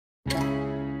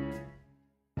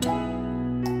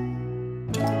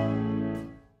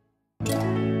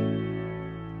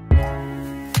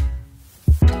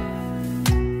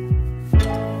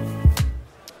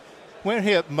We're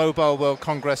here at Mobile World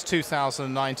Congress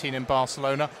 2019 in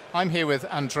Barcelona. I'm here with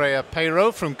Andrea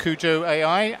Peiro from CUJO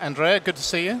AI. Andrea, good to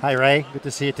see you. Hi Ray, good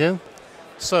to see you too.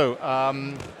 So,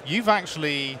 you've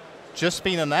actually just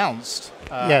been announced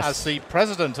Yes. as the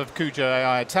president of CUJO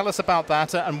AI. Tell us about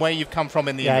that and where you've come from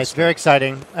in the industry. Yeah, it's very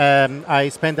exciting. I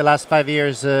spent the last 5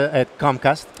 years at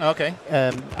Comcast. Okay.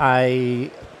 I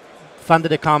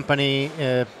funded a company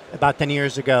about 10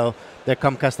 years ago that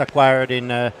Comcast acquired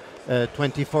in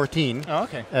 2014. Oh,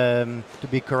 okay. To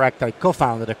be correct, I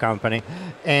co-founded the company.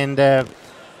 And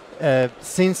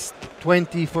since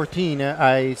 2014,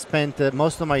 I spent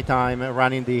most of my time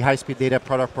running the high-speed data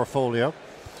product portfolio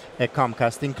at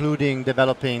Comcast, including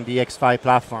developing the X5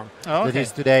 platform. Oh, okay. That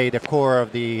is today the core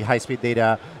of the high-speed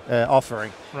data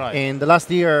offering. Right. And the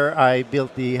last year, I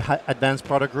built the advanced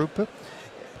product group,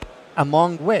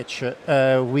 among which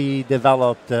we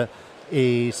developed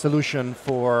a solution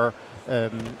for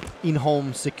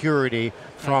in-home security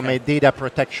from a data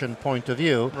protection point of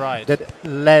view. Right. That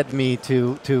led me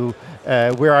to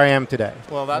where I am today.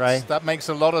 Well, that makes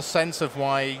a lot of sense of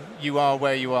why you are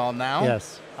where you are now.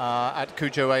 Yes. At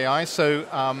CUJO AI. So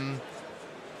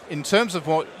in terms of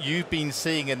what you've been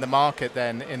seeing in the market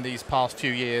then in these past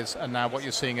few years and now what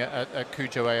you're seeing at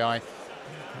CUJO AI,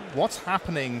 what's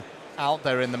happening out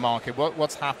there in the market?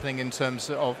 What's happening in terms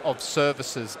of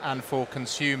services and for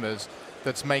consumers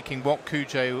that's making what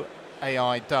CUJO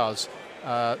AI does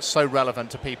so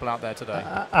relevant to people out there today?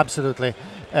 Absolutely.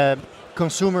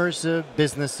 Consumers,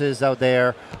 businesses out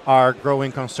there are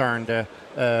growing concerned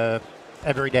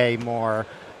every day more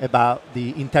about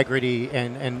the integrity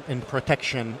and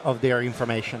protection of their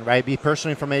information, right? Be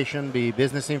personal information, be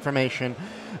business information,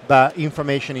 but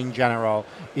information in general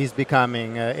is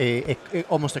becoming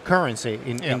almost a currency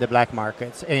in the black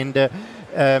markets. And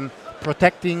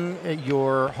protecting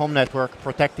your home network,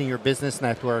 protecting your business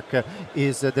network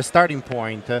is the starting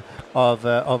point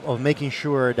of making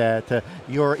sure that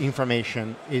your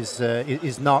information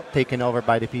is not taken over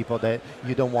by the people that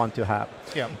you don't want to have.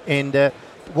 Yeah. And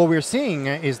what we're seeing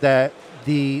is that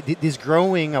this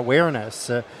growing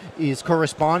awareness is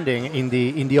corresponding in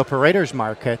the operators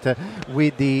market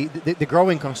with the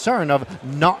growing concern of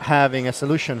not having a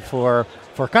solution for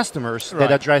customers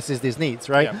that addresses these needs,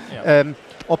 right? Yeah, yeah.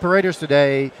 Operators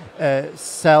today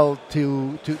sell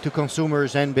to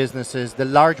consumers and businesses the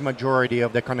large majority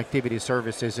of the connectivity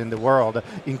services in the world,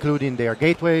 including their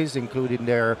gateways, including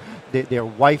their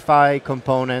Wi-Fi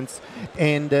components,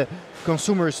 and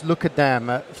consumers look at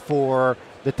them for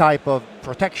the type of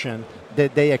protection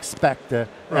that they expect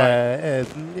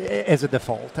as a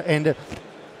default. And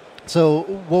so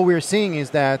what we're seeing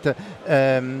is that,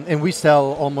 and we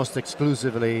sell almost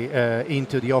exclusively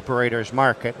into the operators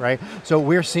market, right? So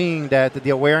we're seeing that the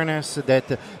awareness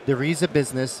that there is a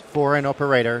business for an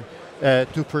operator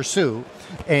to pursue,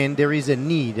 and there is a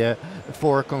need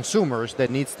for consumers that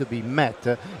needs to be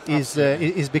met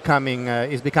is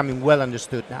becoming well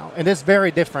understood now, and it's very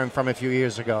different from a few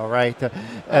years ago, right?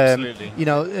 Absolutely. You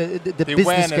know, the business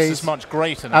awareness case is much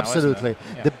greater now. Absolutely,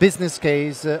 isn't it? Yeah. the business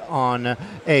case on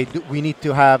we need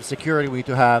to have security, we need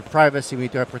to have privacy, we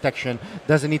need to have protection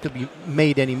doesn't need to be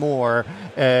made anymore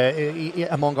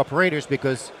among operators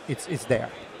because it's there.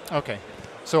 Okay.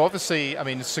 So obviously, I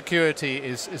mean, security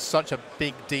is such a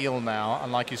big deal now,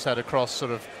 and like you said, across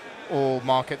sort of all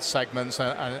market segments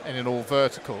and in all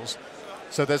verticals.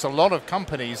 So there's a lot of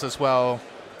companies as well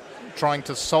trying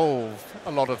to solve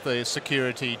a lot of the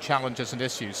security challenges and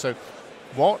issues. So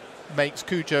what makes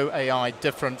CUJO AI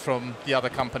different from the other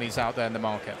companies out there in the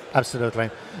market? Absolutely.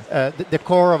 The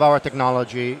core of our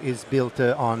technology is built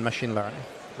on machine learning,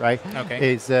 right?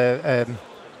 Okay. It's a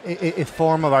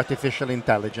form of artificial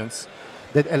intelligence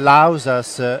that allows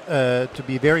us to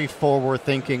be very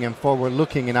forward-thinking and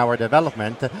forward-looking in our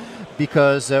development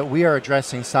because we are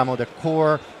addressing some of the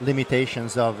core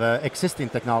limitations of existing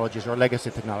technologies or legacy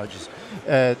technologies.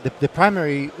 The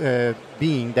primary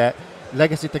being that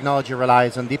legacy technology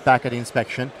relies on deep packet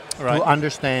inspection to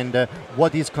understand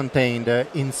what is contained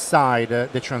inside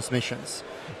the transmissions.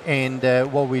 And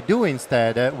what we do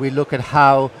instead, we look at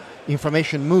how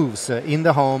information moves in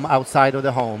the home, outside of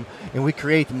the home, and we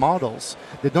create models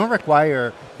that don't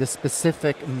require the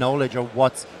specific knowledge of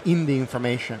what's in the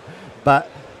information, but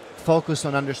focus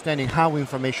on understanding how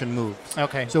information moves.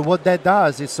 Okay. So what that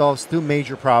does is solves two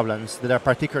major problems that are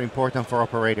particularly important for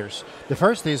operators. The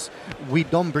first is we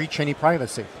don't breach any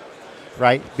privacy,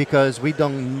 right? Because we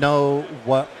don't know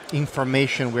what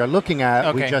information we are looking at.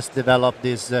 Okay. We just develop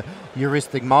these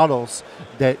heuristic models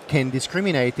that can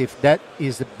discriminate if that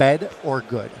is bad or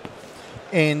good.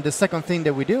 And the second thing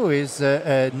that we do is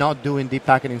not doing deep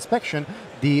packet inspection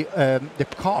the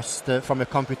cost from a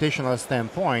computational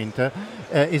standpoint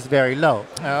is very low.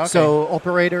 Okay. So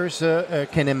operators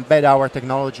can embed our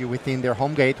technology within their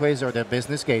home gateways or their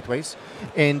business gateways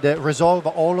and resolve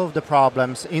all of the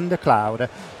problems in the cloud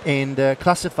and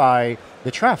classify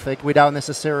the traffic without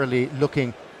necessarily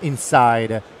looking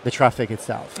inside the traffic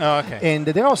itself. Oh, okay. And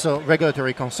there are also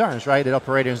regulatory concerns, right, that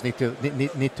operators need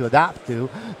to adapt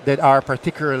to that are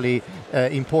particularly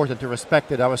important to respect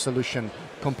that our solution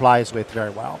complies with very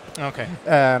well. Okay.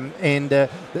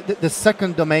 The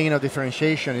second domain of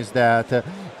differentiation is that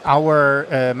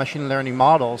our machine learning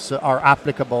models are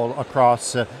applicable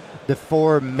across the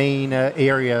four main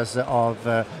areas of,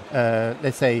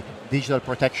 let's say, digital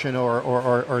protection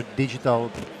or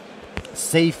digital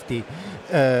safety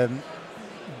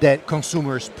that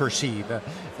consumers perceive.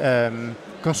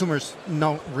 Consumers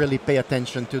don't really pay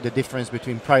attention to the difference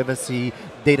between privacy,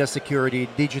 data security,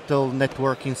 digital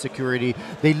networking security.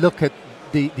 They look at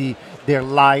their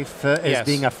life as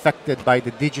being affected by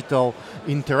the digital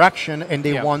interaction, and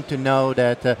they want to know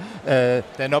that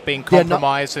they're not being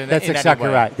compromised in any way. That's exactly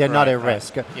right. They're not at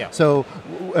risk. Yeah. So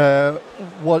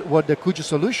what the CUJO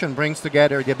solution brings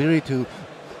together, the ability to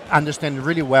understand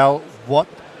really well what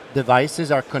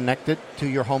devices are connected to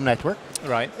your home network.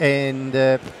 Right.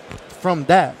 And from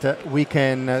that, we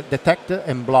can detect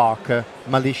and block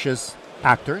malicious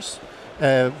actors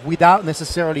without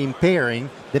necessarily impairing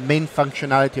the main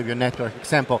functionality of your network.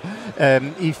 Example,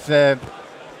 if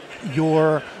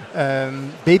your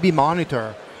baby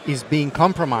monitor is being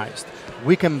compromised,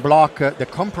 we can block the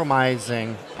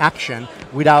compromising action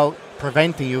without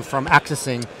preventing you from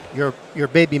accessing your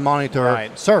baby monitor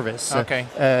service. Okay.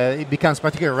 It becomes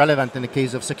particularly relevant in the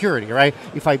case of security, right?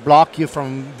 If I block you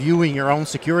from viewing your own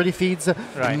security feeds,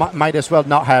 might as well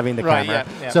not have in the camera.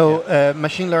 So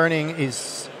machine learning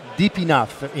is deep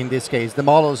enough in this case. The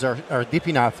models are deep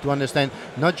enough to understand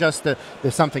not just that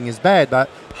something is bad, but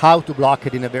how to block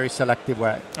it in a very selective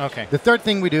way. Okay. The third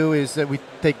thing we do is we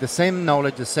take the same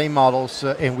knowledge, the same models,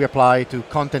 and we apply to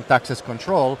content access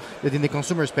control that in the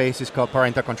consumer space is called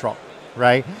parental control,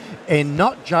 right? And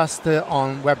not just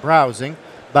on web browsing,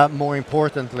 but more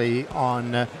importantly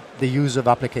on the use of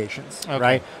applications,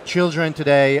 right? Children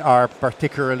today are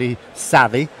particularly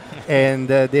savvy, and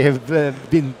they have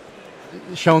been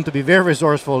shown to be very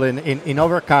resourceful in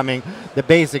overcoming the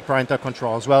basic parental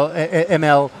controls. Well,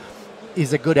 ML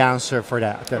is a good answer for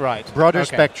that. Right. Broader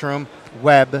spectrum,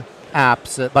 web,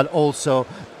 apps, but also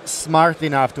smart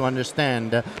enough to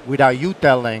understand without you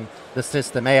telling the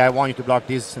system, hey, I want you to block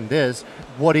this and this,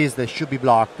 what is that should be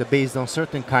blocked based on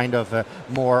certain kind of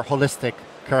more holistic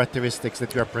characteristics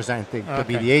that you are presenting. Could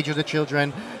be the age of the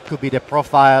children, could be the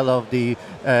profile of the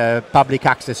public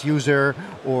access user,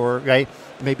 or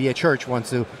maybe a church wants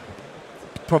to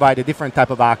provide a different type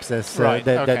of access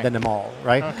than the mall,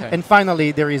 right? And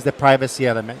finally, there is the privacy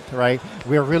element, right?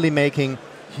 We're really making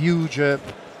huge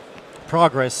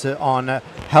progress on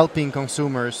helping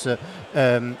consumers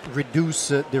reduce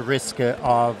the risk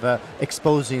of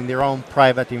exposing their own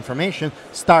private information,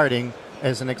 starting,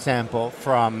 as an example,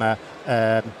 from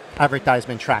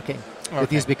advertisement tracking.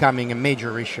 It is becoming a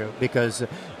major issue because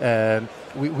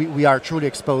we are truly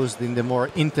exposed in the more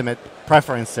intimate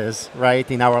preferences,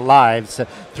 right, in our lives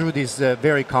through this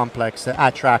very complex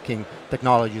ad tracking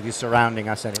technology that is surrounding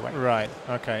us anyway. Right,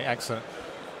 okay, excellent.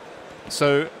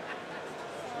 So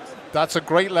that's a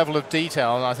great level of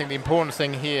detail, and I think the important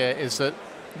thing here is that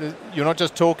you're not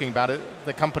just talking about it,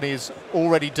 the company is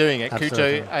already doing it.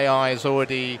 CUJO AI is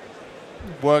already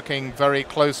working very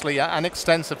closely and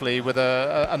extensively with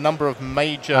a number of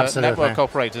major network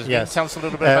operators. Can you tell us a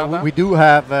little bit about that? We do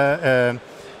have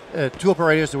two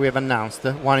operators that we have announced.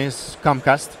 One is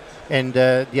Comcast, and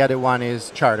the other one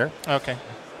is Charter. Okay.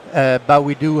 But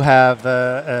we do have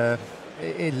a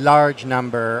large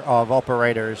number of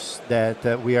operators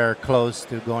that we are close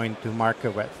to going to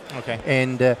market with. Okay.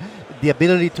 And the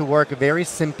ability to work very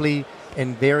simply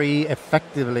and very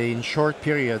effectively in short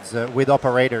periods with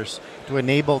operators to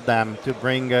enable them to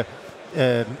bring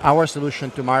our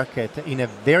solution to market in a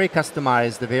very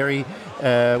customized, very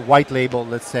white label,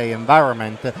 let's say,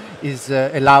 environment is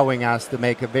allowing us to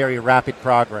make a very rapid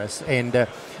progress. And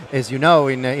as you know,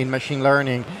 in machine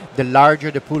learning, the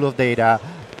larger the pool of data,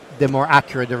 the more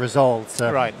accurate the results,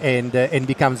 and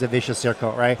becomes a vicious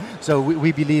circle, right? So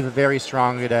we believe very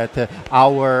strongly that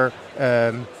our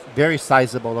very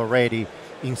sizable already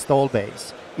install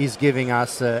base is giving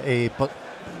us a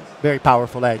very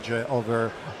powerful edge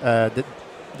over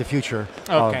the future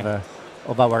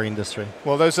of our industry.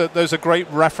 Well, those are great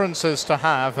references to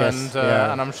have, and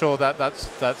I'm sure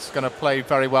that's going to play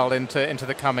very well into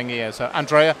the coming year. So,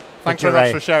 Andrea, thanks very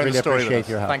much for sharing the story with us.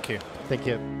 Your help. Thank you. Thank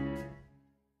you.